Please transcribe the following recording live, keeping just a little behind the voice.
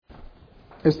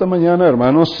Esta mañana,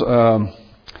 hermanos,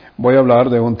 voy a hablar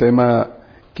de un tema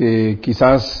que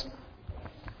quizás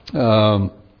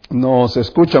no se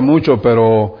escucha mucho,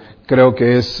 pero creo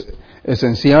que es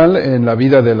esencial en la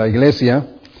vida de la iglesia.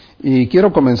 Y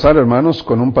quiero comenzar, hermanos,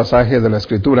 con un pasaje de la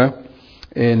Escritura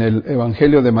en el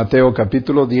evangelio de Mateo,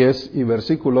 capítulo 10 y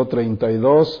versículo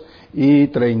 32 y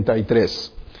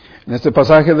 33. En este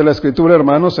pasaje de la Escritura,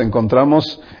 hermanos,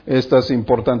 encontramos estas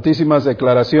importantísimas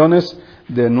declaraciones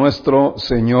de nuestro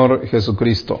Señor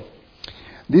Jesucristo.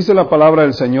 Dice la palabra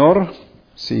del Señor,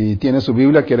 si tiene su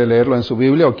Biblia, quiere leerlo en su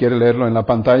Biblia o quiere leerlo en la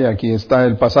pantalla, aquí está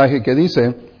el pasaje que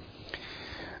dice: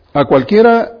 a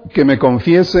cualquiera que me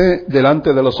confiese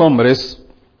delante de los hombres,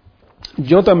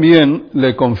 yo también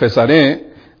le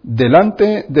confesaré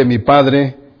delante de mi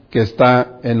Padre que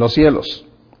está en los cielos.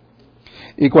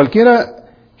 Y cualquiera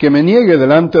que me niegue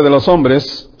delante de los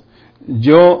hombres,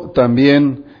 yo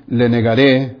también le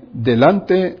negaré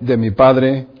delante de mi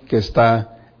Padre que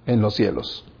está en los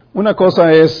cielos. Una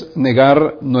cosa es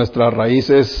negar nuestras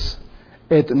raíces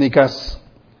étnicas,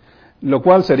 lo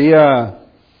cual sería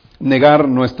negar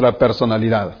nuestra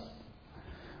personalidad.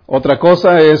 Otra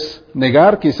cosa es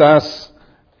negar quizás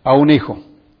a un hijo,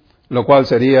 lo cual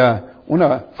sería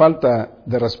una falta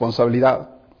de responsabilidad.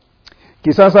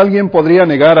 Quizás alguien podría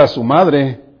negar a su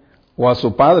madre o a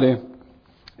su padre.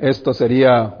 Esto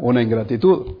sería una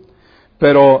ingratitud.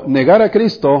 Pero negar a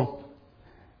Cristo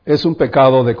es un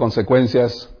pecado de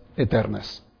consecuencias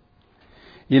eternas.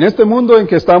 Y en este mundo en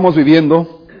que estamos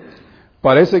viviendo,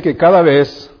 parece que cada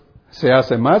vez se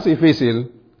hace más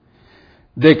difícil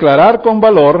declarar con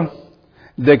valor,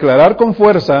 declarar con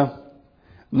fuerza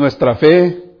nuestra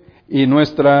fe y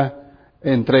nuestra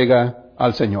entrega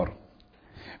al Señor.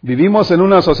 Vivimos en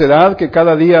una sociedad que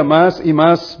cada día más y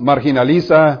más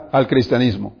marginaliza al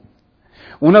cristianismo.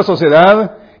 Una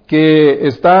sociedad que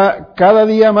está cada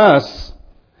día más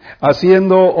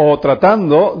haciendo o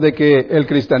tratando de que el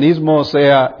cristianismo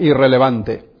sea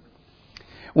irrelevante.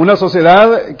 Una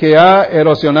sociedad que ha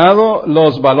erosionado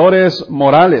los valores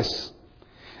morales,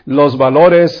 los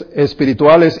valores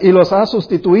espirituales y los ha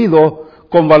sustituido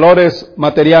con valores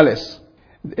materiales.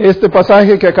 Este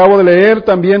pasaje que acabo de leer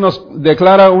también nos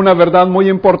declara una verdad muy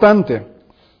importante.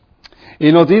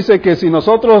 Y nos dice que si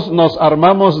nosotros nos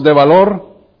armamos de valor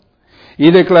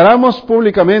y declaramos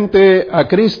públicamente a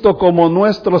Cristo como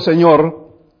nuestro Señor,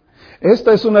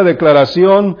 esta es una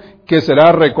declaración que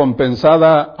será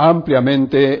recompensada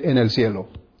ampliamente en el cielo.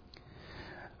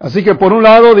 Así que por un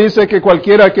lado dice que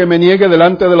cualquiera que me niegue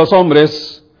delante de los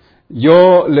hombres,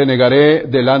 yo le negaré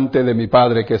delante de mi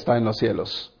Padre que está en los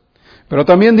cielos. Pero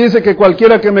también dice que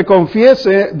cualquiera que me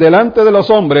confiese delante de los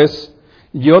hombres,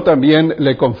 yo también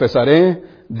le confesaré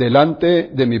delante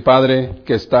de mi Padre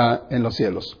que está en los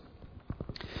cielos.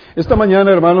 Esta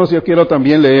mañana, hermanos, yo quiero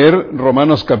también leer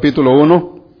Romanos capítulo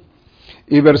 1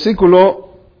 y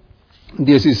versículo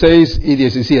 16 y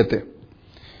 17.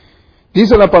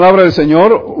 Dice la palabra del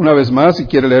Señor, una vez más, si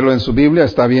quiere leerlo en su Biblia,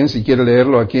 está bien, si quiere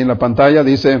leerlo aquí en la pantalla,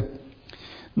 dice: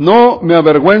 no me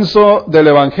avergüenzo del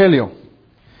evangelio,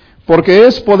 porque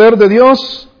es poder de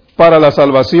Dios para la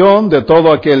salvación de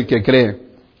todo aquel que cree.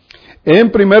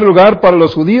 En primer lugar para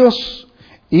los judíos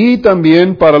y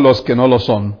también para los que no lo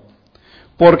son.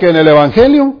 Porque en el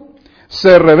evangelio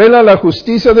se revela la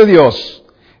justicia de Dios,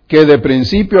 que de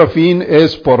principio a fin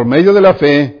es por medio de la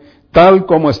fe, tal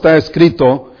como está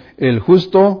escrito: el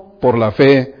justo por la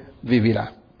fe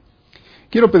vivirá.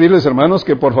 Quiero pedirles, hermanos,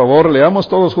 que por favor leamos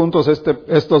todos juntos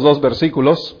estos dos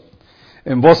versículos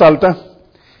en voz alta.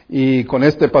 Y con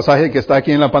este pasaje que está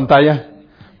aquí en la pantalla,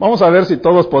 vamos a ver si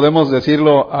todos podemos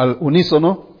decirlo al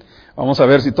unísono. Vamos a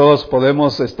ver si todos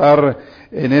podemos estar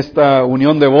en esta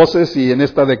unión de voces y en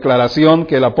esta declaración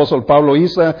que el apóstol Pablo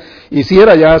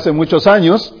hiciera ya hace muchos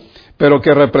años, pero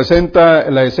que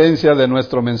representa la esencia de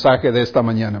nuestro mensaje de esta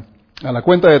mañana. A la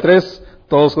cuenta de 3,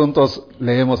 todos juntos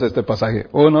leemos este pasaje.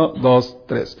 1, 2,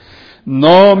 3.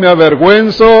 No me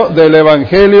avergüenzo del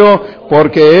evangelio,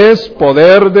 porque es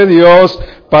poder de Dios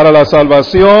para la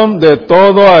salvación de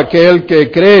todo aquel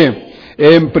que cree.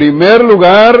 En primer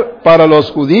lugar para los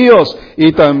judíos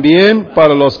y también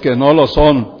para los que no lo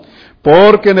son.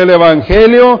 Porque en el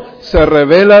evangelio se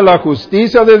revela la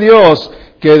justicia de Dios,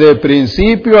 que de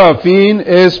principio a fin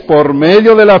es por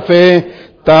medio de la fe,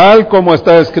 tal como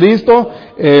está escrito: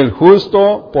 el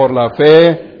justo por la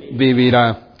fe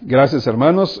vivirá. Gracias,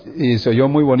 hermanos, y se oyó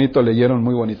muy bonito, leyeron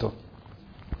muy bonito.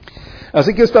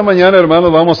 Así que esta mañana,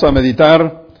 hermanos, vamos a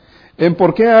meditar en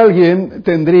por qué alguien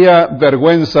tendría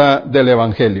vergüenza del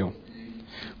evangelio.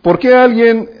 ¿Por qué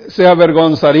alguien se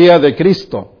avergonzaría de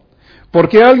Cristo? ¿Por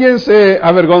qué alguien se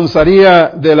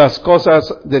avergonzaría de las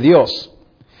cosas de Dios?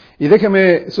 Y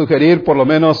déjeme sugerir por lo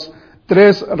menos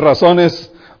 3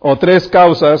 razones o 3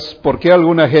 causas por qué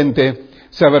alguna gente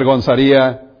se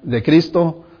avergonzaría de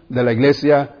Cristo, de la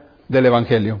iglesia, del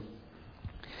evangelio.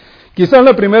 Quizás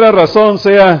la primera razón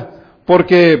sea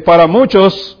porque para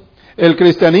muchos el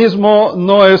cristianismo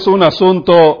no es un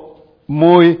asunto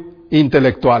muy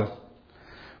intelectual.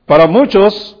 Para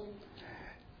muchos,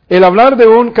 el hablar de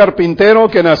un carpintero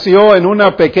que nació en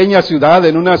una pequeña ciudad,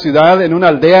 en una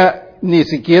aldea ni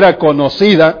siquiera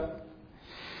conocida,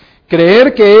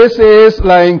 creer que ese es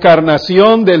la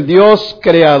encarnación del Dios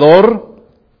creador,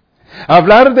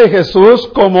 hablar de Jesús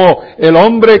como el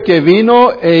hombre que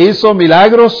vino e hizo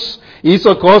milagros,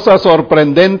 hizo cosas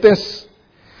sorprendentes,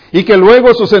 y que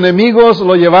luego sus enemigos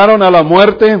lo llevaron a la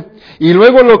muerte, y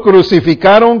luego lo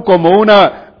crucificaron como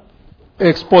una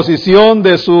exposición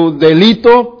de su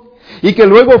delito, y que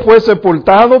luego fue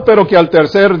sepultado, pero que al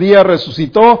tercer día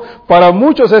resucitó. Para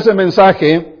muchos ese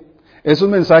mensaje es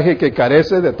un mensaje que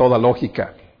carece de toda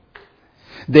lógica.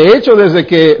 De hecho, desde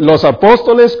que los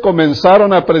apóstoles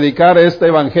comenzaron a predicar este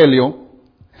evangelio,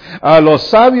 a los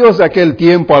sabios de aquel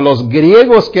tiempo, a los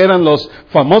griegos que eran los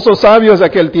famosos sabios de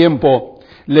aquel tiempo,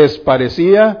 les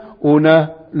parecía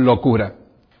una locura.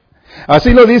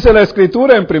 Así lo dice la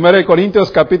Escritura en 1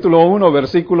 Corintios capítulo 1,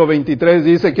 versículo 23,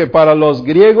 dice que para los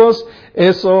griegos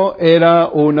eso era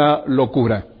una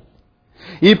locura.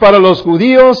 Y para los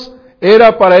judíos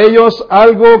era para ellos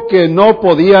algo que no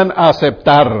podían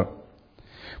aceptar.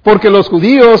 Porque los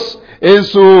judíos, en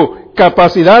su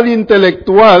capacidad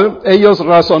intelectual, ellos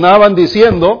razonaban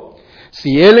diciendo,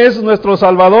 si Él es nuestro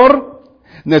Salvador,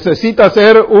 necesita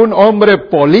ser un hombre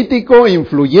político,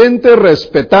 influyente,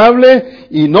 respetable,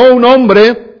 y no un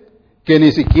hombre que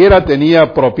ni siquiera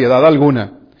tenía propiedad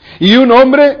alguna. Y un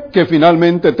hombre que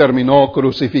finalmente terminó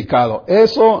crucificado.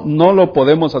 Eso no lo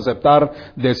podemos aceptar,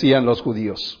 decían los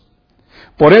judíos.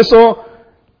 Por eso,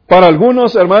 para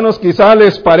algunos hermanos quizá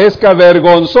les parezca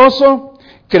vergonzoso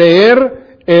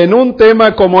creer en un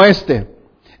tema como este.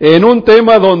 En un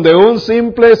tema donde un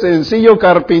simple, sencillo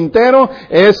carpintero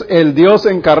es el Dios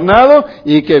encarnado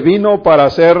y que vino para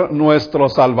ser nuestro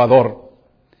Salvador.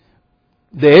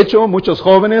 De hecho, muchos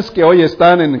jóvenes que hoy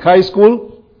están en high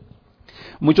school,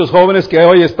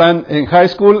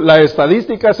 la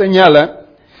estadística señala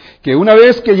que una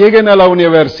vez que lleguen a la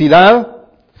universidad,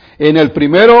 en el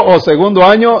primero o segundo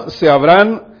año se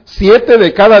habrán 7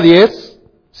 de cada 10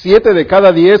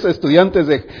 estudiantes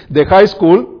de high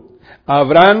school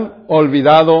habrán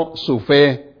olvidado su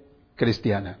fe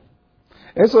cristiana.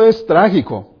 Eso es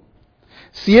trágico.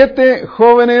 7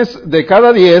 jóvenes de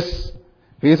cada 10,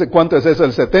 fíjense cuánto es eso,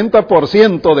 el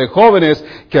 70% de jóvenes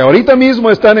que ahorita mismo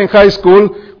están en high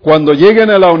school, cuando lleguen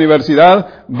a la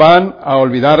universidad van a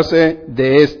olvidarse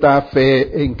de esta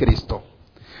fe en Cristo.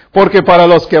 Porque para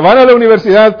los que van a la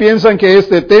universidad piensan que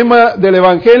este tema del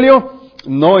evangelio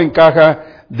no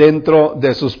encaja dentro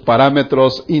de sus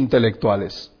parámetros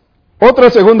intelectuales.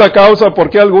 Otra segunda causa por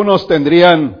qué algunos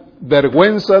tendrían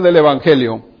vergüenza del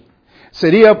evangelio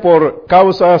sería por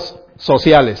causas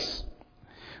sociales.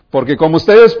 Porque como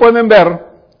ustedes pueden ver,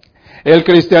 el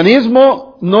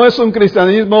cristianismo no es un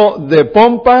cristianismo de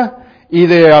pompa y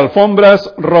de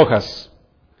alfombras rojas.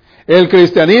 El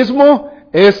cristianismo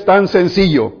es tan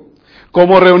sencillo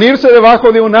como reunirse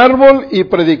debajo de un árbol y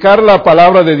predicar la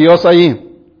palabra de Dios allí.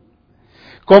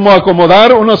 Como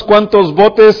acomodar unos cuantos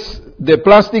botes de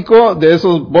plástico, de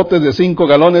esos botes de 5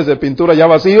 galones de pintura ya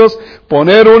vacíos,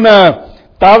 poner una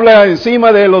tabla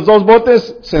encima de los 2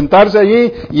 botes, sentarse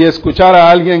allí y escuchar a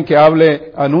alguien que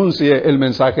anuncie el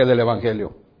mensaje del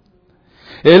evangelio.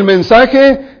 El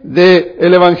mensaje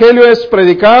del evangelio es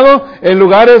predicado en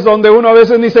lugares donde uno a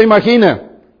veces ni se imagina.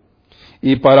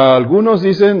 Y para algunos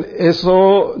dicen,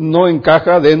 eso no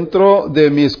encaja dentro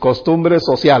de mis costumbres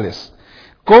sociales.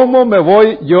 ¿Cómo me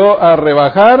voy yo a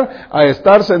rebajar a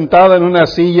estar sentada en una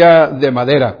silla de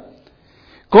madera?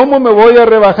 ¿Cómo me voy a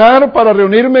rebajar para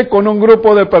reunirme con un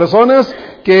grupo de personas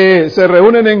que se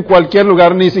reúnen en cualquier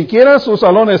lugar? Ni siquiera su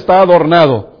salón está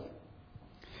adornado.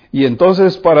 Y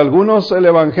entonces para algunos el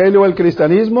evangelio, el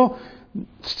cristianismo,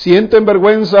 sienten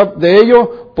vergüenza de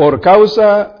ello por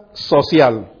causa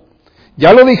social.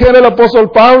 Ya lo dijera el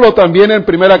apóstol Pablo también en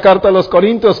primera carta a los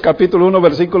Corintios, capítulo 1,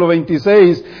 versículo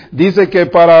 26, dice que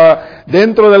para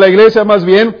dentro de la iglesia más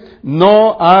bien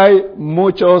no hay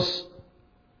muchos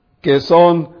que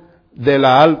son de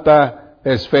la alta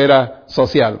esfera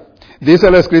social. Dice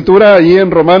la Escritura allí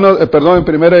en en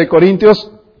primera de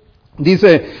Corintios,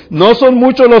 dice, no son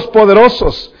muchos los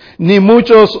poderosos, ni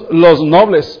muchos los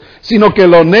nobles, sino que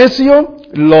lo necio,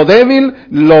 lo débil,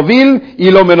 lo vil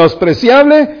y lo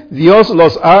menospreciable, Dios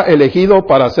los ha elegido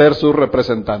para ser sus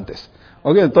representantes.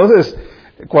 Okay, entonces,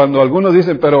 cuando algunos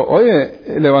dicen, pero oye,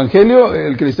 el evangelio,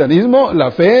 el cristianismo,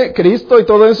 la fe, Cristo y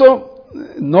todo eso,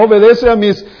 no obedece a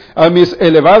mis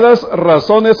elevadas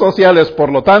razones sociales,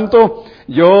 por lo tanto,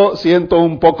 yo siento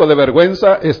un poco de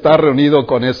vergüenza estar reunido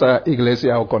con esa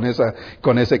iglesia o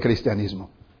con ese cristianismo.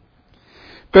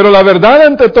 Pero la verdad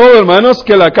ante todo, hermanos,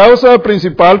 que la causa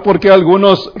principal por qué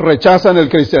algunos rechazan el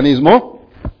cristianismo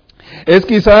es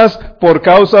quizás por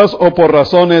causas o por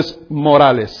razones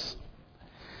morales.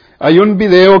 Hay un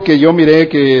video que yo miré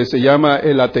que se llama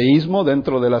El ateísmo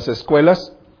dentro de las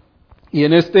escuelas. Y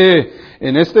en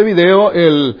este video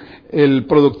el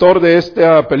productor de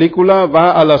esta película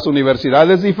va a las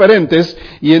universidades diferentes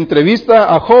y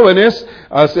entrevista a jóvenes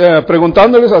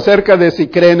preguntándoles acerca de si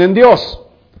creen en Dios.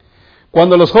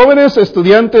 Cuando los jóvenes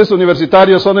estudiantes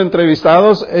universitarios son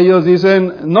entrevistados, ellos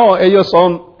dicen, no,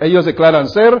 ellos declaran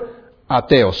ser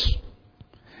ateos.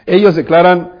 Ellos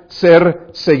declaran ser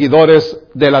seguidores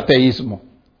del ateísmo.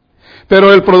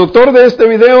 Pero el productor de este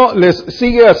video les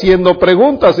sigue haciendo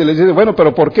preguntas y les dice, bueno,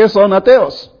 pero ¿por qué son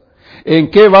ateos? ¿En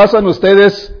qué se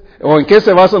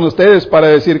basan ustedes para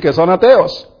decir que son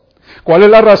ateos? ¿Cuál es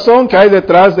la razón que hay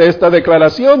detrás de esta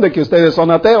declaración de que ustedes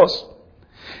son ateos?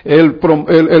 El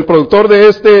productor de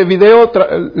este video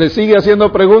le sigue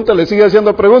haciendo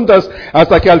preguntas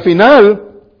hasta que al final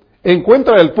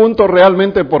encuentra el punto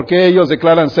realmente por qué ellos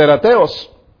declaran ser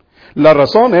ateos. La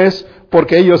razón es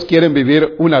porque ellos quieren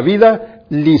vivir una vida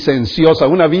licenciosa,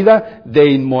 una vida de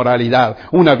inmoralidad,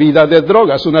 una vida de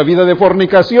drogas, una vida de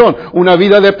fornicación, una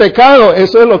vida de pecado.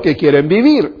 Eso es lo que quieren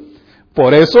vivir.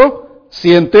 Por eso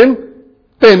sienten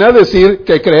pena decir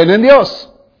que creen en Dios.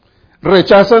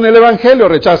 Rechazan el evangelio,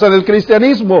 rechazan el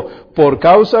cristianismo por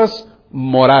causas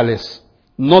morales.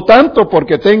 No tanto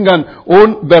porque tengan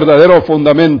un verdadero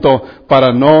fundamento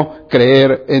para no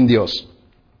creer en Dios.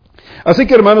 Así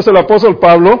que, hermanos, el apóstol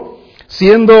Pablo,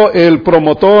 siendo el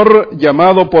promotor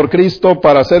llamado por Cristo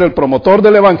para ser el promotor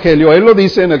del evangelio, él lo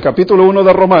dice en el capítulo 1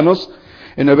 de Romanos,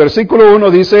 en el versículo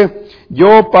 1 dice,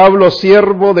 yo, Pablo,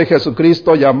 siervo de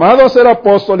Jesucristo, llamado a ser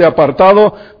apóstol y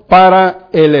apartado para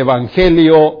el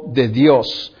evangelio de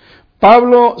Dios.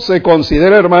 Pablo se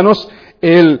considera, hermanos,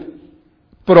 el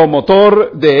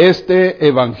promotor de este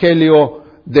evangelio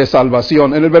de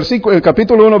salvación. En el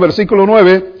capítulo 1, versículo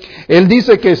 9, él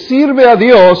dice que sirve a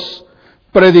Dios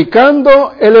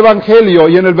predicando el evangelio,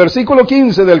 y en el versículo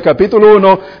 15 del capítulo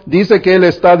 1 dice que él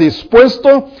está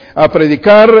dispuesto a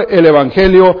predicar el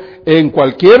evangelio en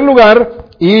cualquier lugar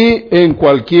y en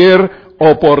cualquier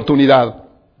oportunidad.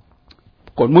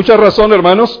 Con mucha razón,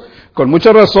 hermanos, con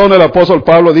mucha razón el apóstol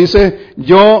Pablo dice,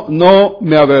 yo no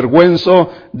me avergüenzo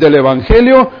del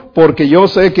evangelio porque yo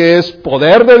sé que es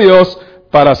poder de Dios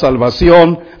para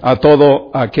salvación a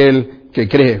todo aquel que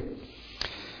cree.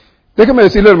 Déjenme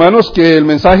decirle, hermanos, que el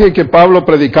mensaje que Pablo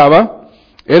predicaba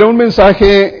era un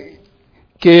mensaje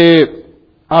que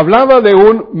hablaba de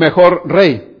un mejor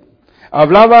rey,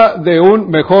 hablaba de un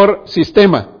mejor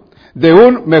sistema, de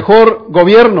un mejor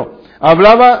gobierno,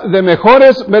 hablaba de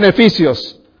mejores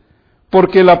beneficios,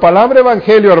 porque la palabra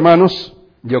evangelio, hermanos,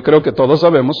 yo creo que todos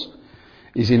sabemos,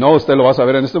 y si no, usted lo va a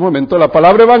saber en este momento, la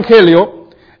palabra evangelio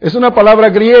es una palabra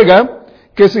griega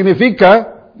que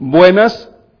significa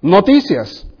buenas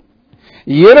noticias.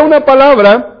 Y era una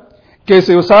palabra que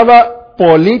se usaba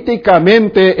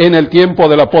políticamente en el tiempo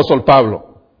del apóstol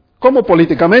Pablo. ¿Cómo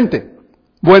políticamente?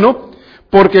 Bueno,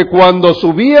 porque cuando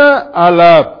subía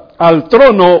al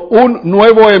trono un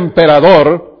nuevo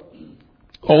emperador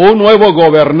o un nuevo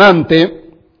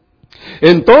gobernante,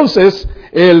 entonces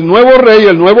el nuevo rey,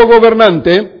 el nuevo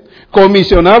gobernante,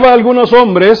 comisionaba a algunos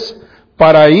hombres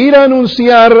para ir a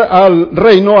anunciar al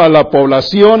reino, a la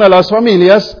población, a las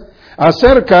familias,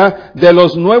 acerca de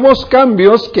los nuevos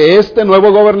cambios que este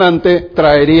nuevo gobernante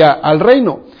traería al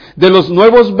reino, de los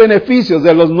nuevos beneficios,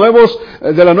 de las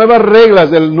nuevas reglas,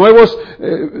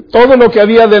 todo lo que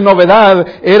había de novedad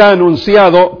era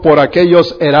anunciado por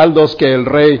aquellos heraldos que el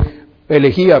rey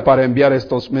elegía para enviar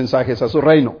estos mensajes a su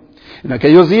reino. En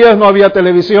aquellos días no había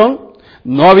televisión,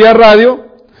 no había radio,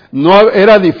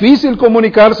 era difícil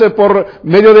comunicarse por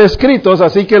medio de escritos,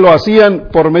 así que lo hacían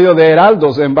por medio de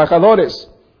heraldos, de embajadores.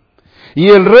 Y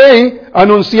el rey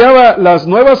anunciaba las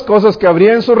nuevas cosas que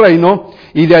habría en su reino,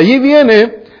 y de allí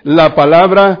viene la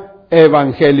palabra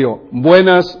evangelio,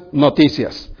 buenas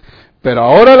noticias. Pero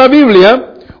ahora la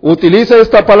Biblia utiliza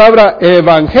esta palabra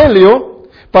evangelio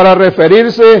para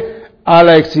referirse a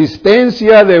la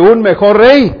existencia de un mejor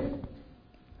rey,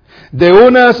 de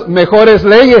unas mejores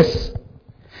leyes,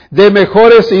 de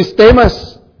mejores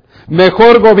sistemas,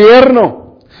 mejor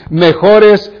gobierno,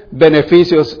 mejores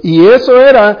beneficios. Y eso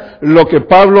era lo que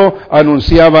Pablo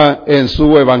anunciaba en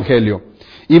su evangelio.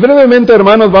 Y brevemente,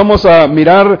 hermanos, vamos a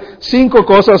mirar 5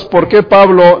 cosas por qué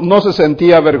Pablo no se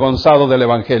sentía avergonzado del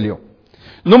evangelio.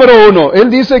 Número 1, él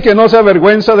dice que no se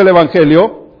avergüenza del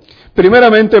evangelio,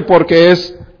 primeramente porque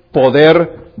es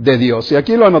poder de Dios. Y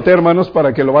aquí lo anoté, hermanos,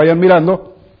 para que lo vayan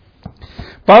mirando.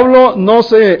 Pablo no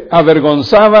se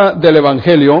avergonzaba del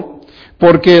evangelio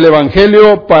porque el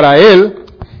evangelio para él,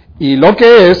 y lo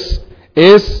que es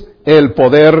el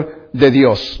poder de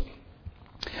Dios.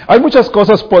 Hay muchas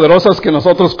cosas poderosas que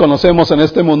nosotros conocemos en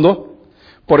este mundo.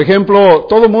 Por ejemplo,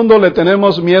 todo mundo le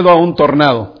tenemos miedo a un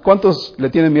tornado. ¿Cuántos le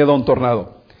tienen miedo a un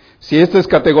tornado? Si este es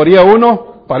categoría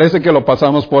 1, parece que lo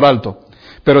pasamos por alto.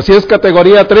 Pero si es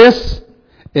categoría 3,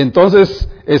 entonces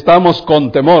estamos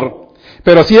con temor.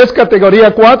 Pero si es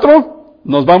categoría 4,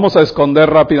 nos vamos a esconder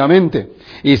rápidamente.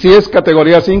 Y si es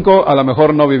categoría 5, a lo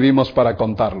mejor no vivimos para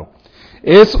contarlo.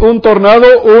 Es un tornado,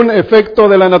 un efecto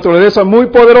de la naturaleza muy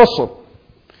poderoso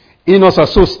y nos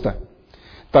asusta.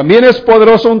 También es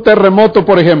poderoso un terremoto,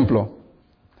 por ejemplo.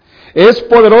 Es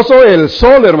poderoso el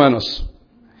sol, hermanos.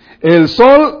 El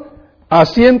sol a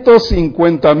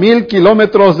 150,000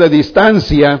 kilómetros de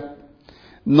distancia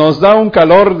nos da un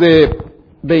calor de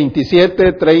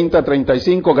 27, 30,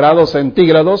 35 grados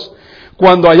centígrados,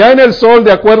 cuando allá en el sol,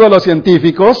 de acuerdo a los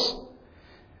científicos,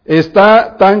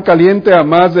 está tan caliente a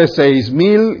más de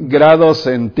 6,000 grados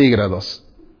centígrados.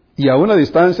 Y a una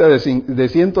distancia de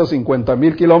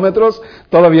 150,000 kilómetros,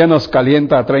 todavía nos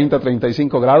calienta a 30,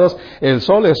 35 grados. El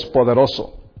sol es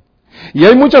poderoso. Y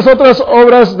hay muchas otras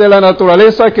obras de la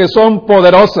naturaleza que son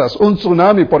poderosas. Un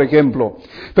tsunami, por ejemplo.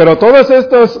 Pero todas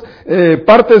estas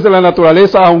partes de la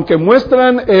naturaleza, aunque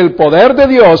muestran el poder de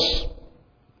Dios,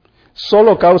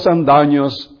 solo causan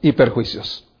daños y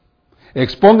perjuicios.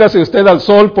 Expóngase usted al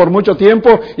sol por mucho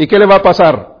tiempo, ¿y qué le va a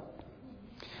pasar?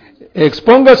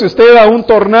 Expóngase usted a un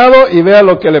tornado y vea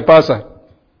lo que le pasa.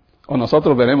 O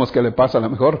nosotros veremos qué le pasa a lo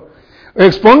mejor.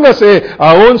 Expóngase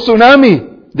a un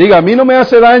tsunami. Diga, a mí no me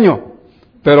hace daño,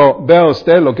 pero vea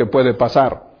usted lo que puede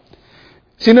pasar.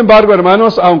 Sin embargo,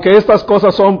 hermanos, aunque estas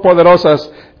cosas son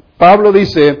poderosas, Pablo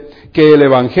dice que el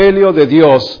evangelio de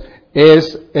Dios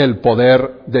es el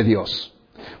poder de Dios.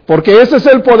 Porque ese es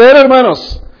el poder,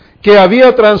 hermanos, que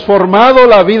había transformado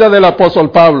la vida del apóstol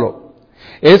Pablo.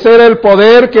 Ese era el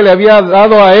poder que le había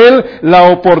dado a él la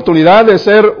oportunidad de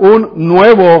ser un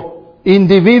nuevo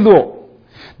individuo,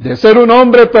 de ser un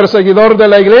hombre perseguidor de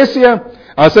la iglesia,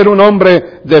 a ser un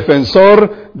hombre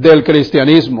defensor del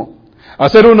cristianismo, a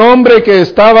ser un hombre que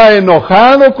estaba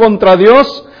enojado contra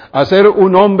Dios, a ser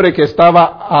un hombre que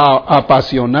estaba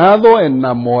apasionado,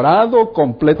 enamorado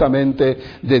completamente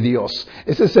de Dios.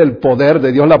 Ese es el poder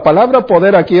de Dios. La palabra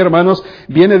poder aquí, hermanos,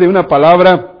 viene de una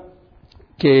palabra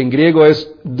que en griego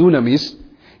es dunamis,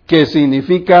 que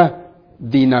significa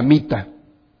dinamita.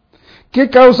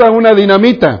 ¿Qué causa una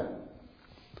dinamita?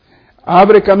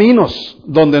 Abre caminos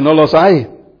donde no los hay.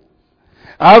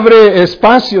 Abre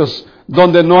espacios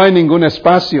donde no hay ningún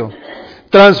espacio.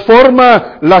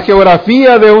 Transforma la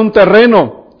geografía de un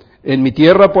terreno. En mi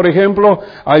tierra, por ejemplo,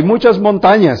 hay muchas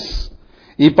montañas.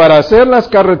 Y para hacer las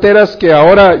carreteras que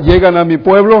ahora llegan a mi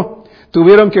pueblo,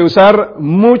 tuvieron que usar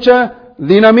mucha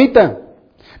dinamita.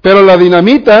 Pero la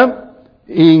dinamita,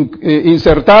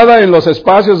 insertada en los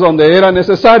espacios donde era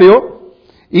necesario,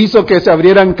 hizo que se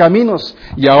abrieran caminos.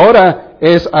 Y ahora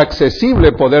es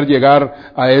accesible poder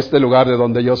llegar a este lugar de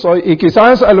donde yo soy. Y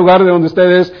quizás al lugar de donde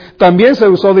ustedes también se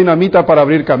usó dinamita para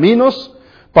abrir caminos,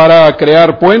 para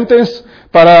crear puentes,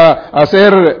 para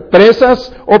hacer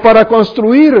presas o para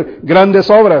construir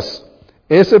grandes obras.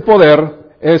 Ese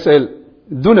poder es el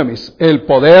dunamis, el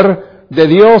poder de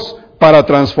Dios para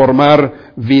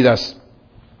transformar vidas.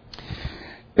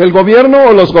 El gobierno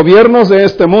o los gobiernos de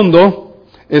este mundo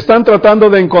están tratando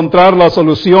de encontrar la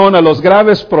solución a los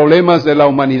graves problemas de la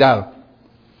humanidad.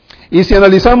 Y si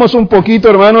analizamos un poquito,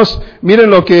 hermanos,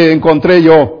 miren lo que encontré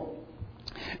yo.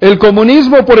 El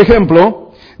comunismo, por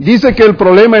ejemplo, dice que el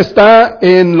problema está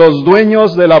en los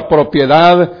dueños de la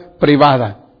propiedad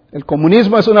privada. El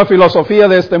comunismo es una filosofía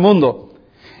de este mundo.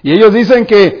 Y ellos dicen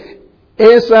que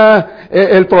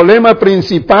el problema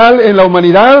principal en la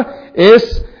humanidad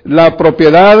es la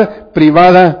propiedad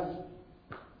privada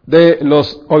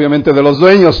obviamente de los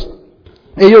dueños.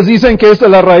 Ellos dicen que esta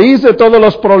es la raíz de todos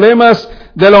los problemas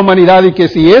de la humanidad y que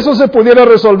si eso se pudiera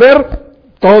resolver,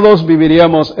 todos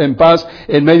viviríamos en paz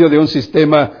en medio de un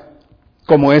sistema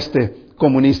como este,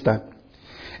 comunista.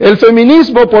 El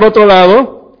feminismo, por otro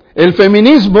lado, el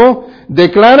feminismo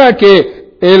declara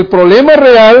que el problema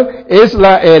real es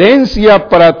la herencia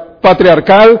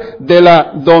patriarcal de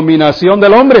la dominación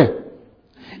del hombre.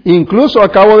 Incluso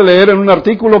acabo de leer en un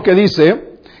artículo que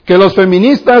dice que los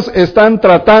feministas están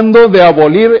tratando de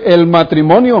abolir el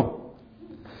matrimonio.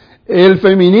 El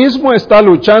feminismo está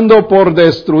luchando por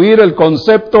destruir el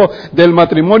concepto del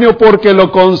matrimonio porque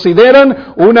lo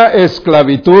consideran una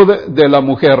esclavitud de la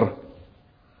mujer.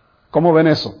 ¿Cómo ven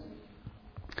eso?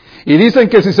 Y dicen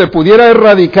que si se pudiera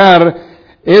erradicar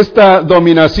esta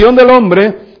dominación del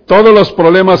hombre, todos los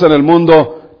problemas en el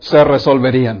mundo se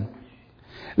resolverían.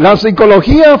 La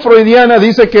psicología freudiana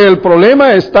dice que el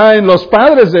problema está en los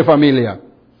padres de familia.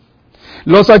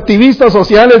 Los activistas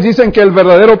sociales dicen que el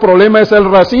verdadero problema es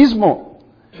el racismo.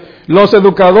 Los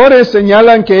educadores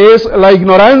señalan que es la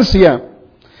ignorancia.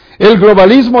 El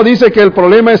globalismo dice que el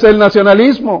problema es el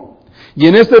nacionalismo. Y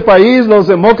en este país los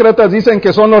demócratas dicen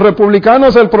que son los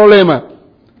republicanos el problema.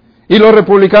 Y los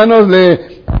republicanos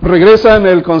le regresan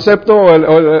el concepto o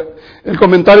el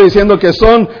comentario diciendo que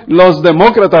son los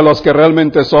demócratas los que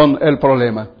realmente son el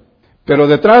problema. Pero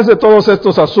detrás de todos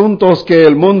estos asuntos que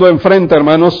el mundo enfrenta,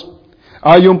 hermanos,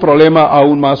 hay un problema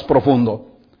aún más profundo.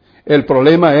 El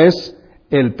problema es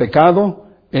el pecado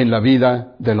en la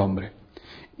vida del hombre.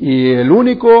 Y lo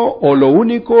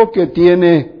único que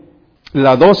tiene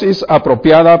la dosis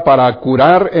apropiada para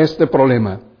curar este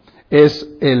problema es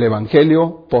el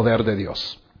evangelio, poder de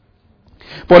Dios.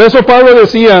 Por eso Pablo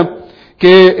decía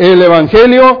que el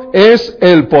evangelio es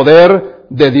el poder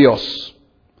de Dios.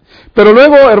 Pero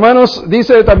luego, hermanos,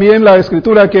 dice también la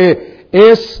Escritura que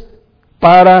es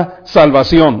para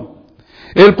salvación.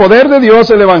 El poder de Dios,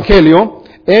 el evangelio,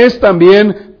 es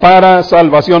también para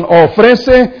salvación,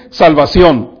 ofrece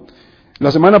salvación.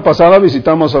 La semana pasada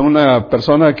visitamos a una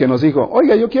persona que nos dijo,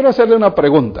 oiga, yo quiero hacerle una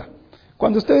pregunta.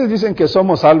 Cuando ustedes dicen que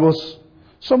somos salvos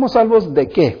 ¿de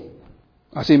qué?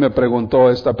 Así me preguntó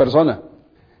esta persona.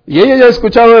 Y ella ya ha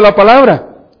escuchado de la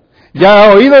palabra, ya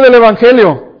ha oído del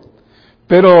evangelio,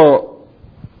 pero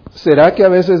 ¿será que a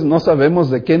veces no sabemos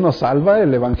de qué nos salva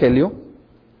el evangelio?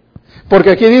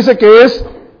 Porque aquí dice que es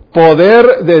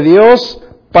poder de Dios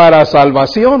para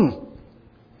salvación.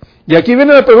 Y aquí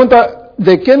viene la pregunta,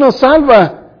 ¿de qué nos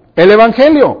salva el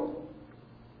evangelio?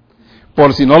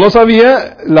 Por si no lo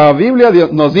sabía, la Biblia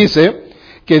nos dice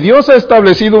que Dios ha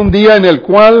establecido un día en el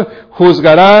cual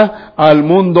juzgará al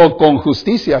mundo con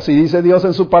justicia. Así dice Dios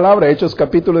en su palabra, Hechos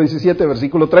capítulo 17,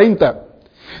 versículo 30.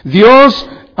 Dios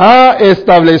ha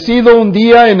establecido un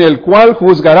día en el cual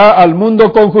juzgará al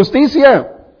mundo con justicia,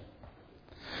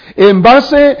 en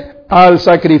base al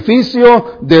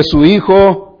sacrificio de su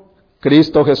Hijo,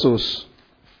 Cristo Jesús.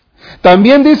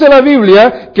 También dice la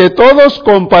Biblia que todos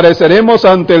compareceremos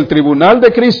ante el tribunal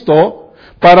de Cristo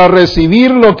para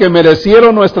recibir lo que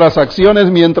merecieron nuestras acciones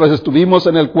mientras estuvimos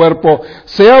en el cuerpo,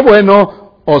 sea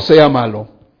bueno o sea malo.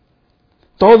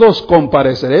 Todos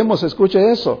compareceremos,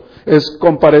 escuche eso,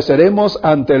 compareceremos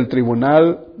ante el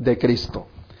tribunal de Cristo.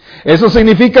 Eso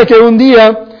significa que un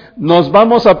día nos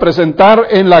vamos a presentar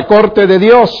en la corte de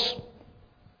Dios.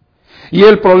 Y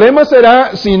el problema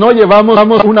será si no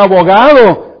llevamos un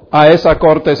abogado a esa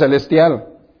corte celestial.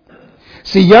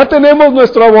 Si ya tenemos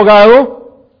nuestro abogado,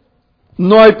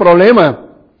 no hay problema.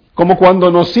 Como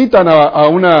cuando nos citan a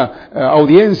una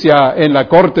audiencia en la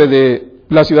corte de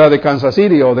la ciudad de Kansas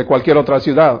City o de cualquier otra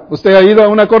ciudad. ¿Usted ha ido a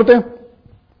una corte?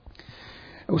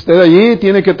 Usted allí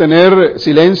tiene que tener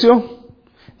silencio,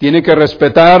 tiene que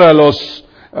respetar a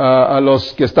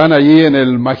los que están allí en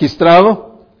el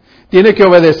magistrado, tiene que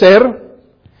obedecer,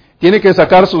 tiene que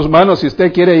sacar sus manos. Si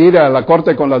usted quiere ir a la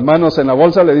corte con las manos en la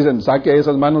bolsa, le dicen, saque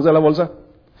esas manos de la bolsa.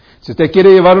 Si usted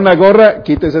quiere llevar una gorra,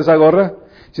 quítese esa gorra.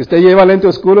 Si usted lleva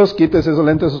lentes oscuros, quítese esos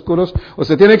lentes oscuros.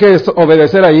 Usted tiene que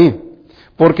obedecer allí,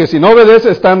 porque si no obedece,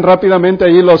 están rápidamente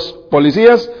allí los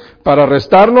policías para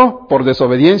arrestarlo por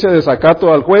desobediencia,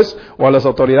 desacato al juez o a las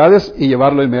autoridades y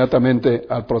llevarlo inmediatamente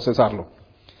a procesarlo.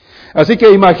 Así que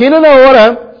imaginen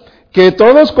ahora que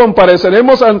todos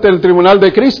compareceremos ante el tribunal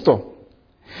de Cristo.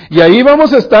 Y ahí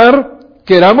vamos a estar,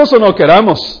 queramos o no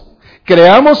queramos,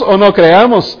 creamos o no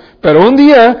creamos, pero un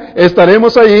día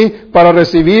estaremos allí para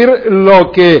recibir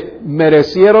lo que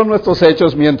merecieron nuestros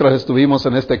hechos mientras estuvimos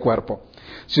en este cuerpo.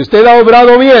 Si usted ha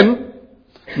obrado bien,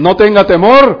 no tenga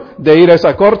temor de ir a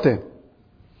esa corte.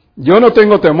 Yo no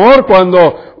tengo temor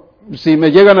si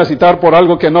me llegan a citar por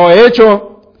algo que no he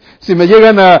hecho, si me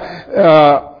llegan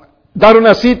a dar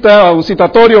una cita, un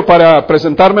citatorio para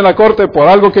presentarme en la corte por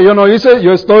algo que yo no hice,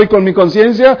 yo estoy con mi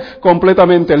conciencia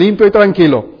completamente limpio y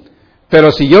tranquilo.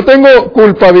 Pero si yo tengo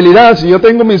culpabilidad, si yo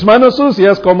tengo mis manos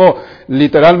sucias, como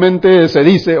literalmente se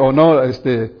dice, o no,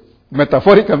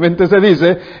 metafóricamente se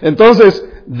dice, entonces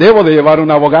debo de llevar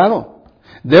un abogado.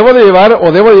 Debo de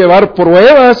llevar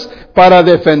pruebas para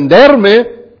defenderme,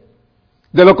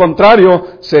 de lo contrario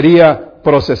sería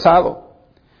procesado.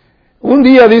 Un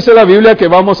día dice la Biblia que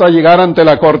vamos a llegar ante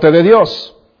la corte de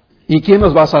Dios. ¿Y quién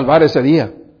nos va a salvar ese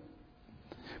día?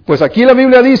 Pues aquí la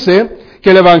Biblia dice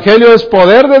que el evangelio es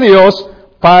poder de Dios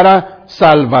para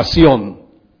salvación.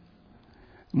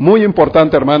 Muy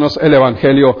importante, hermanos, el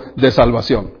evangelio de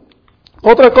salvación.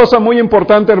 Otra cosa muy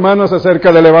importante, hermanos,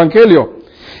 acerca del evangelio.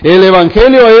 El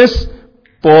evangelio es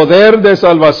poder de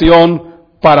salvación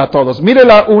para todos. Mire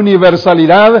la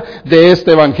universalidad de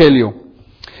este evangelio.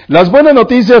 Las buenas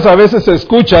noticias a veces se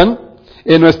escuchan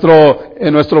en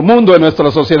nuestro mundo, en nuestra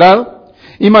sociedad.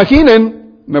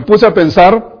 Imaginen, me puse a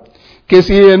pensar, que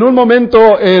si en un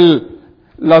momento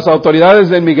las autoridades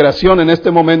de inmigración en este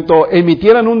momento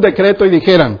emitieran un decreto y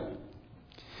dijeran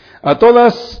a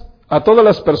todas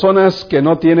las personas que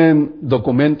no tienen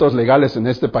documentos legales en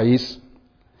este país,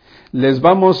 les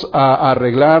vamos a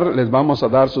arreglar, les vamos a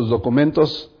dar sus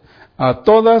documentos a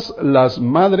todas las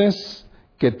madres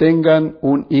que tengan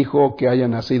un hijo que haya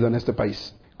nacido en este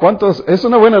país. ¿Cuántos? Es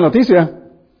una buena noticia,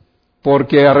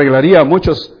 porque arreglaría a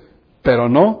muchos, pero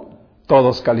no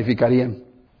todos calificarían.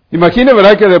 Imagine,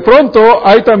 ¿verdad?, que de pronto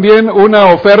hay también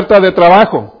una oferta de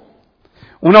trabajo.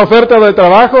 Una oferta de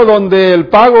trabajo donde el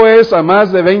pago es a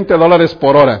más de $20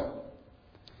 por hora.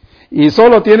 Y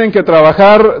solo tienen que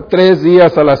trabajar 3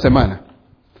 días a la semana.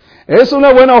 Es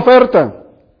una buena oferta.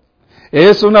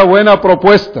 Es una buena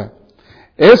propuesta.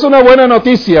 Es una buena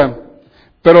noticia.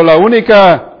 Pero la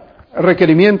única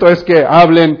requerimiento es que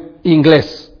hablen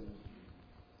inglés.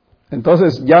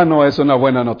 Entonces ya no es una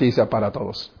buena noticia para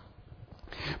todos.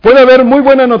 Puede haber muy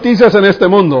buenas noticias en este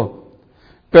mundo,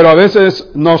 pero a veces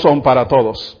no son para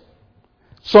todos.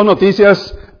 Son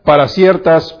noticias para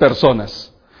ciertas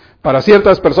personas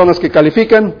que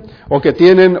califican o que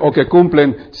tienen o que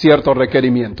cumplen ciertos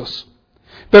requerimientos.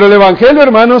 Pero el evangelio,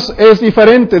 hermanos, es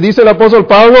diferente. Dice el apóstol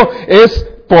Pablo, es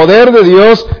poder de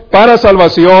Dios para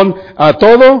salvación a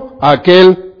todo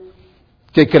aquel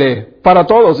que cree. Para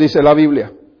todos, dice la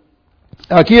Biblia.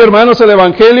 Aquí, hermanos, el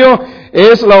evangelio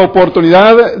es la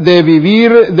oportunidad de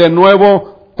vivir de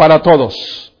nuevo para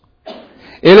todos.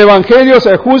 El evangelio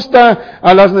se ajusta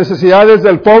a las necesidades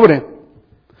del pobre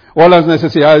o a las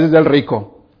necesidades del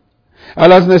rico, a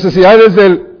las necesidades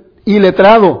del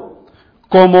iletrado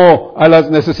como a las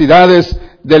necesidades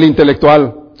del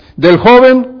intelectual, del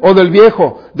joven o del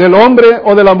viejo, del hombre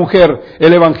o de la mujer.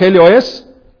 El evangelio es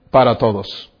para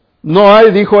todos. No hay,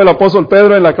 dijo el apóstol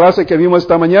Pedro en la clase que vimos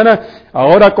esta mañana,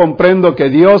 ahora comprendo que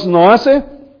Dios no hace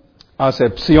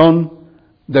acepción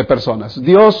de personas.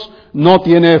 Dios no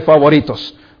tiene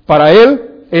favoritos. Para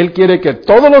Él quiere que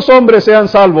todos los hombres sean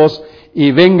salvos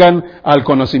y vengan al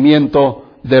conocimiento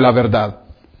de la verdad.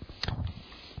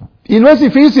 Y no es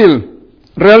difícil,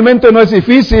 realmente no es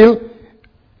difícil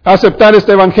aceptar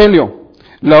este evangelio.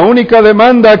 La única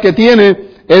demanda que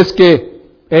tiene es que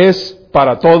es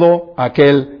para todo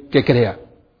aquel que crea.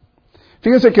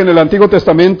 Fíjense que en el Antiguo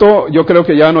Testamento, yo creo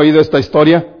que ya han oído esta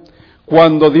historia,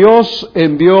 cuando Dios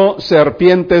envió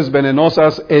serpientes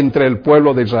venenosas entre el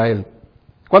pueblo de Israel.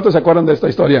 ¿Cuántos se acuerdan de esta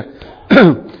historia?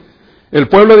 El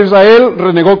pueblo de Israel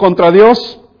renegó contra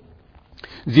Dios.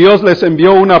 Dios les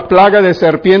envió una plaga de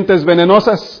serpientes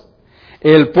venenosas.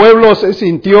 El pueblo se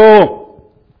sintió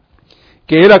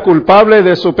que era culpable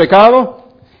de su pecado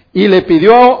y le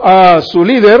pidió a su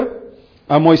líder,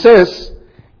 a Moisés,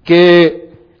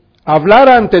 que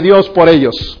hablara ante Dios por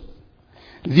ellos.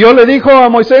 Dios le dijo a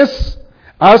Moisés,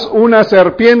 haz una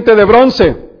serpiente de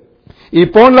bronce y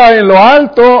ponla en lo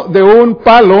alto de un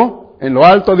palo, en lo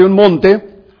alto de un monte,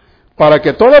 para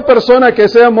que toda persona que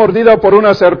sea mordida por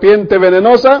una serpiente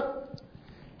venenosa,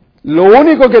 lo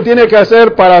único que tiene que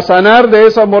hacer para sanar de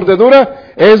esa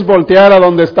mordedura es voltear a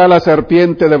donde está la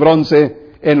serpiente de bronce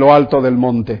en lo alto del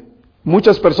monte.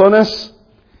 Muchas personas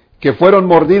que fueron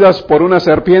mordidas por una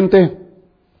serpiente,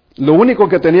 lo único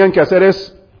que tenían que hacer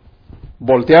es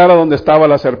voltear a donde estaba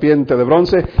la serpiente de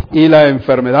bronce y la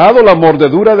enfermedad o la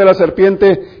mordedura de la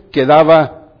serpiente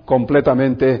quedaba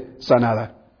completamente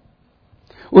sanada.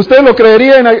 ¿Usted lo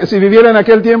creería si viviera en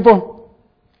aquel tiempo?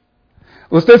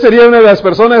 Usted sería una de las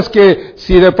personas que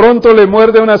si de pronto le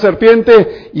muerde una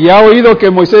serpiente y ha oído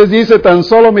que Moisés dice tan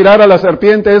solo mirar a la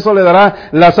serpiente eso le dará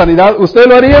la sanidad, ¿usted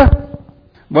lo haría?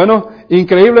 Bueno,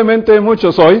 increíblemente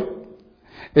muchos hoy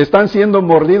están siendo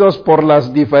mordidos por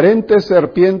las diferentes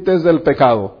serpientes del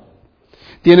pecado.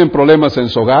 Tienen problemas en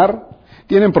su hogar,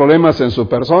 tienen problemas en su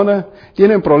persona,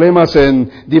 tienen problemas en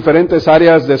diferentes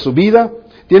áreas de su vida,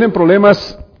 tienen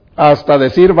problemas hasta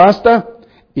decir basta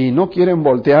y no quieren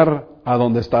voltear a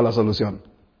donde está la solución,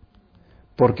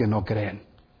 porque no creen.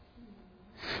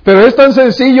 Pero es tan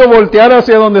sencillo voltear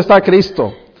hacia donde está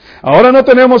Cristo, Ahora no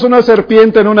tenemos una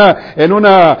serpiente en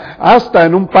una asta,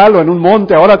 en un palo, en un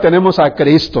monte. Ahora tenemos a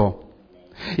Cristo.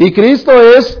 Y Cristo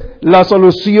es la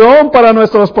solución para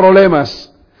nuestros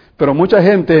problemas. Pero mucha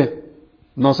gente,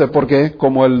 no sé por qué,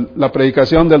 como la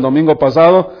predicación del domingo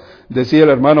pasado, decía el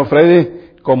hermano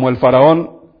Freddy, como el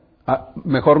faraón,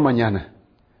 mejor mañana.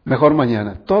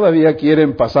 Todavía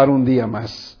quieren pasar un día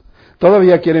más.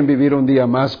 Todavía quieren vivir un día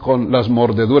más con las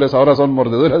mordeduras. Ahora son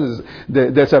mordeduras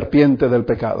de serpiente del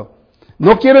pecado.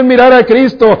 No quieren mirar a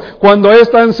Cristo cuando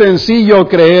es tan sencillo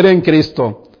creer en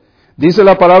Cristo. Dice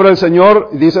la palabra del Señor,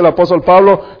 dice el apóstol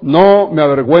Pablo, no me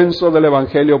avergüenzo del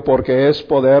evangelio porque es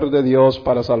poder de Dios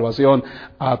para salvación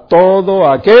a todo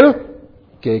aquel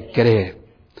que cree.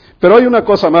 Pero hay una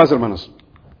cosa más, hermanos.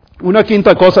 Una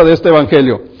quinta cosa de este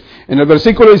evangelio. En el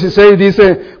versículo 16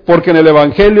 dice, porque en el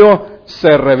evangelio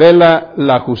se revela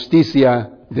la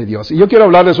justicia de Dios. Y yo quiero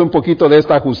hablarles un poquito de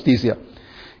esta justicia.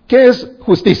 ¿Qué es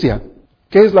justicia?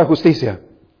 ¿Qué es la justicia?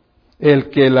 El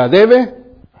que la debe,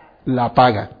 la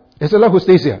paga. Esa es la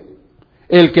justicia.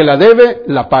 El que la debe,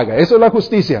 la paga. Eso es la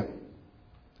justicia.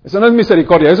 Eso no es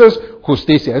misericordia, eso es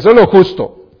justicia, eso es lo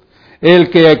justo. El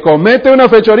que comete una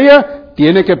fechoría,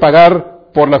 tiene que pagar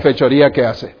por la fechoría que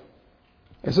hace.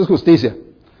 Eso es justicia.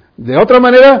 De otra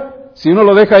manera, si uno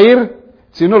lo deja ir,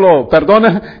 si uno lo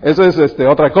perdona, eso es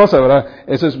otra cosa, ¿verdad?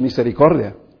 Eso es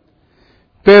misericordia.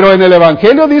 Pero en el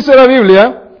Evangelio dice la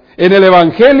Biblia, en el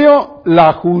Evangelio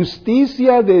la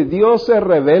justicia de Dios se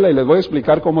revela, y les voy a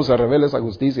explicar cómo se revela esa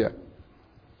justicia.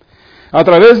 A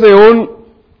través de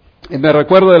me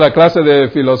recuerdo de la clase de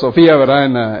filosofía, ¿verdad?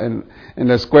 En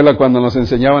la escuela cuando nos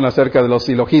enseñaban acerca de los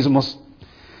silogismos.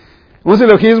 Un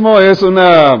silogismo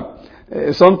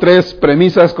son tres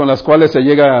premisas con las cuales se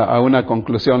llega a una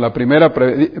conclusión. La primera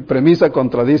premisa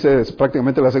contradice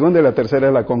prácticamente la segunda y la tercera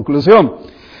es la conclusión.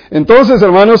 Entonces,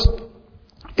 hermanos,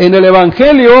 en el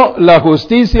Evangelio la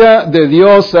justicia de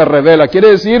Dios se revela.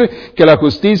 Quiere decir que la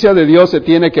justicia de Dios se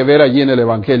tiene que ver allí en el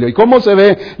Evangelio. ¿Y cómo se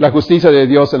ve la justicia de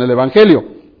Dios en el Evangelio?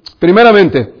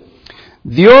 Primeramente,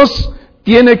 Dios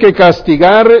tiene que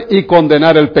castigar y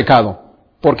condenar el pecado,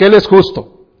 porque Él es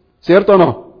justo. ¿Cierto o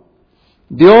no?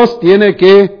 Dios tiene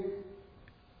que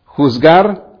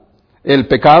juzgar el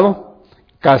pecado,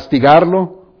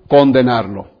 castigarlo,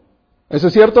 condenarlo. ¿Eso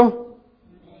es cierto?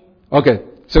 Ok.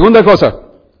 Segunda cosa.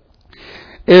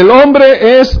 El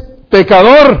hombre es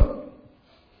pecador.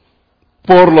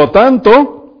 Por lo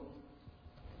tanto,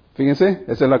 fíjense,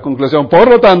 esa es la conclusión. Por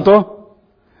lo tanto,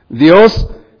 Dios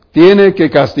tiene que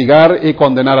castigar y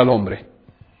condenar al hombre.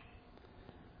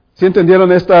 ¿Sí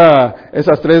entendieron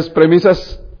esas tres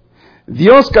premisas?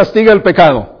 Dios castiga el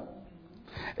pecado.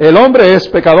 El hombre es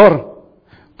pecador.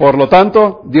 Por lo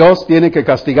tanto, Dios tiene que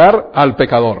castigar al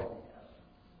pecador.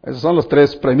 Esas son las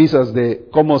tres premisas de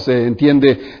cómo se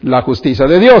entiende la justicia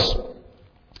de Dios.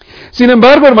 Sin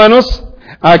embargo, hermanos,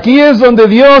 aquí es donde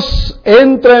Dios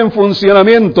entra en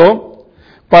funcionamiento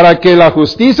para que la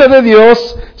justicia de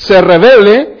Dios se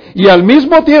revele y al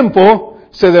mismo tiempo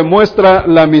se demuestra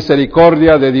la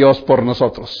misericordia de Dios por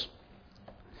nosotros.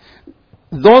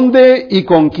 ¿Dónde y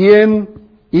con quién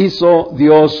hizo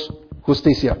Dios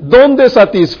justicia? ¿Dónde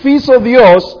satisfizo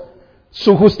Dios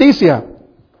su justicia?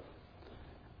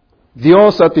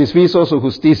 Dios satisfizo su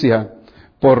justicia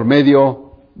por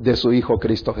medio de su Hijo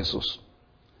Cristo Jesús.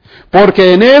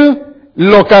 Porque en Él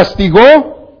lo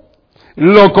castigó,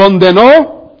 lo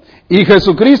condenó, y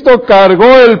Jesucristo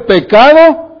cargó el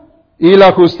pecado y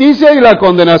la justicia y la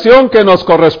condenación que nos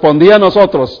correspondía a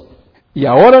nosotros. Y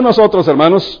ahora nosotros,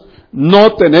 hermanos,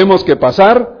 no tenemos que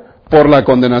pasar por la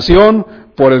condenación,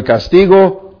 por el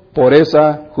castigo, por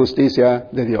esa justicia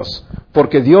de Dios.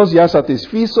 Porque Dios ya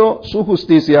satisfizo su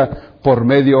justicia por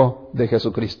medio de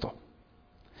Jesucristo.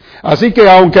 Así que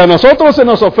aunque a nosotros se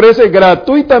nos ofrece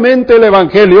gratuitamente el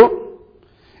Evangelio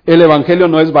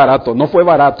no es barato, no fue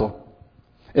barato.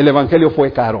 El Evangelio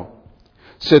fue caro.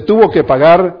 Se tuvo que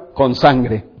pagar con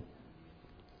sangre,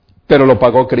 pero lo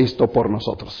pagó Cristo por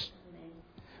nosotros.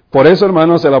 Por eso,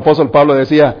 hermanos, el apóstol Pablo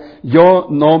decía, yo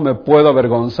no me puedo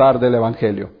avergonzar del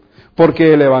Evangelio,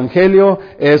 porque el Evangelio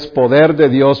es poder de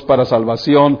Dios para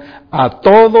salvación a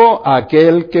todo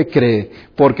aquel que cree,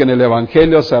 porque en el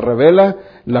Evangelio se revela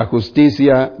la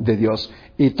justicia de Dios.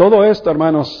 Y todo esto,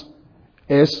 hermanos,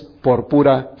 es por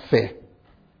pura fe.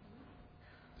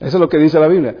 Eso es lo que dice la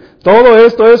Biblia. Todo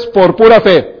esto es por pura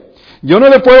fe. Yo no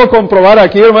le puedo comprobar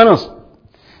aquí, hermanos.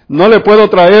 No le puedo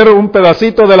traer un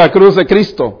pedacito de la cruz de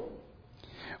Cristo,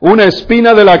 una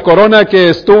espina de la corona que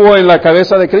estuvo en la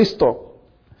cabeza de Cristo,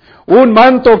 un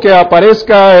manto que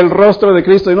aparezca el rostro de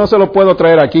Cristo, y no se lo puedo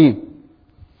traer aquí,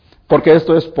 porque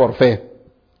esto es por fe.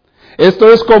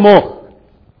 Esto es como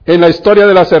en la historia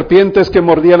de las serpientes que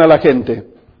mordían a la gente.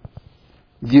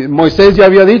 Moisés ya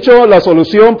había dicho, la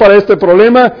solución para este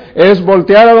problema es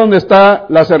voltear a donde está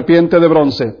la serpiente de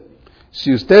bronce.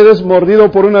 Si usted es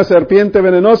mordido por una serpiente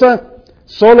venenosa,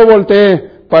 solo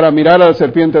voltee para mirar a la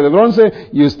serpiente de bronce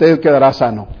y usted quedará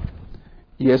sano.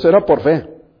 Y eso era por fe.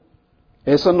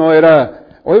 Eso no era,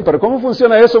 oye, pero ¿cómo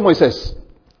funciona eso, Moisés?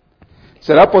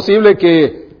 ¿Será posible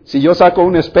que si yo saco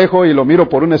un espejo y lo miro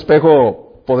por un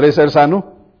espejo, podré ser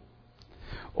sano?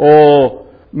 ¿O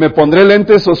me pondré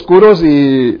lentes oscuros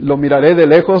y lo miraré de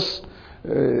lejos?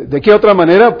 ¿De qué otra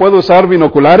manera? ¿Puedo usar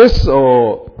binoculares?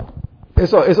 ¿O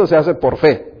eso se hace por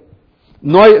fe?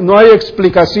 No hay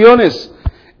explicaciones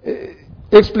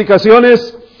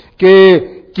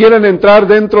que quieren entrar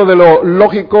dentro de lo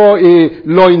lógico y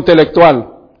lo intelectual.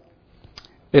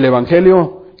 El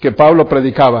evangelio que Pablo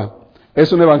predicaba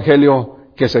es un evangelio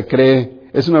que se cree,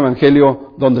 es un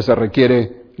evangelio donde se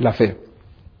requiere la fe.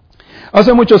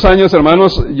 Hace muchos años,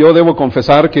 hermanos, yo debo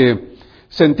confesar que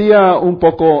sentía un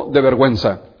poco de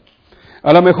vergüenza.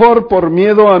 A lo mejor por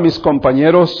miedo a mis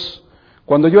compañeros.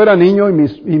 Cuando yo era niño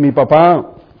y mi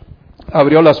papá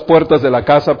abrió las puertas de la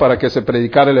casa para que se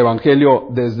predicara el evangelio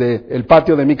desde el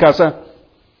patio de mi casa,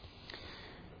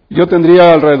 yo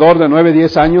tendría alrededor de 9,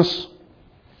 10 años.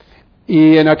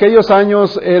 Y en aquellos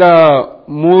años era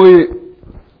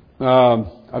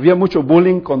había mucho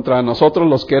bullying contra nosotros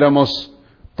los que éramos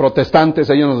protestantes,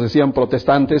 ellos nos decían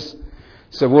protestantes,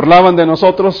 se burlaban de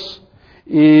nosotros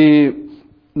y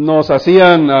nos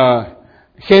hacían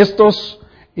gestos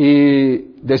y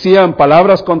decían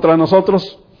palabras contra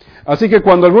nosotros. Así que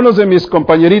cuando algunos de mis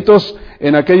compañeritos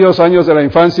en aquellos años de la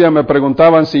infancia me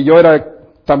preguntaban si yo era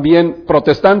también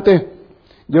protestante,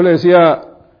 yo le decía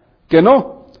que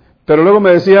no, pero luego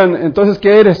me decían, entonces,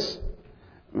 ¿qué eres?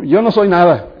 Yo no soy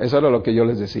nada, eso era lo que yo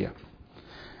les decía.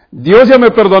 Dios ya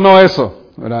me perdonó eso,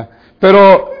 ¿verdad?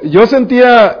 Pero yo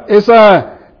sentía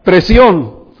esa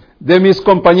presión de mis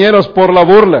compañeros por la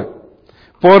burla,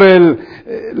 por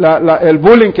el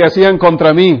bullying que hacían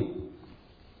contra mí.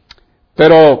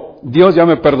 Pero Dios ya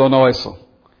me perdonó eso.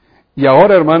 Y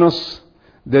ahora, hermanos,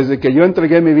 desde que yo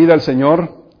entregué mi vida al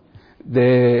Señor,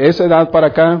 de esa edad para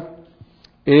acá,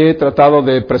 he tratado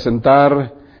de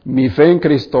presentar mi fe en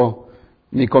Cristo,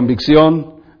 mi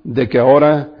convicción de que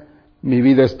ahora mi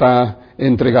vida está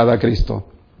entregada a Cristo.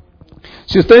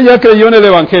 Si usted ya creyó en el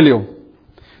evangelio,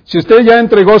 si usted ya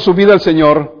entregó su vida al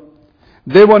Señor,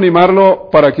 debo animarlo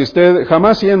para que usted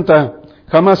jamás sienta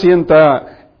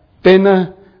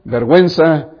pena,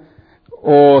 vergüenza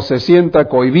o se sienta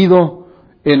cohibido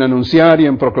en anunciar y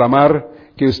en proclamar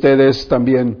que usted es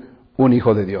también un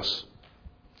hijo de Dios.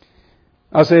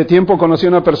 Hace tiempo conocí a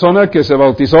una persona que se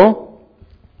bautizó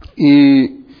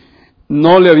y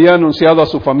no le había anunciado a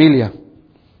su familia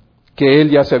que él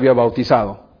ya se había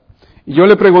bautizado. Y yo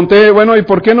le pregunté, bueno, ¿y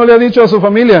por qué no le ha dicho a su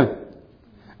familia?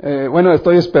 Bueno,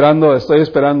 estoy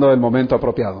esperando el momento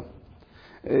apropiado.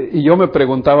 Y yo me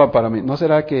preguntaba para mí, ¿no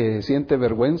será que siente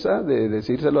vergüenza de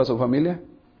decírselo a su familia?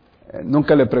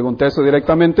 Nunca le pregunté eso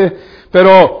directamente,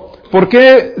 pero ¿por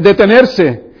qué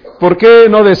detenerse? ¿Por qué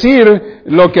no decir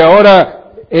lo que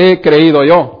ahora he creído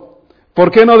yo? ¿Por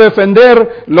qué no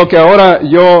defender lo que ahora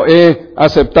yo he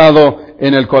aceptado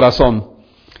en el corazón?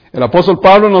 El apóstol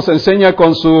Pablo nos enseña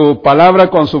con su palabra,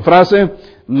 con su frase,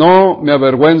 no me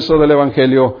avergüenzo del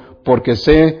evangelio porque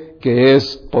sé que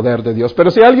es poder de Dios.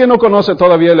 Pero si alguien no conoce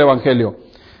todavía el evangelio,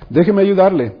 déjeme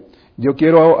ayudarle. Yo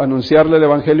quiero anunciarle el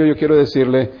evangelio, yo quiero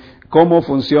decirle cómo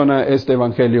funciona este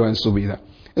evangelio en su vida.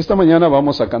 Esta mañana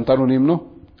vamos a cantar un himno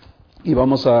y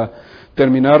vamos a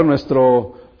terminar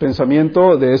nuestro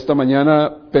pensamiento de esta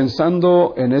mañana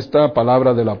pensando en esta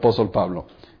palabra del apóstol Pablo.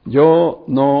 Yo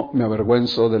no me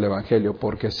avergüenzo del evangelio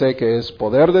porque sé que es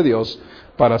poder de Dios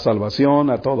para salvación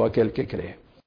a todo aquel que cree.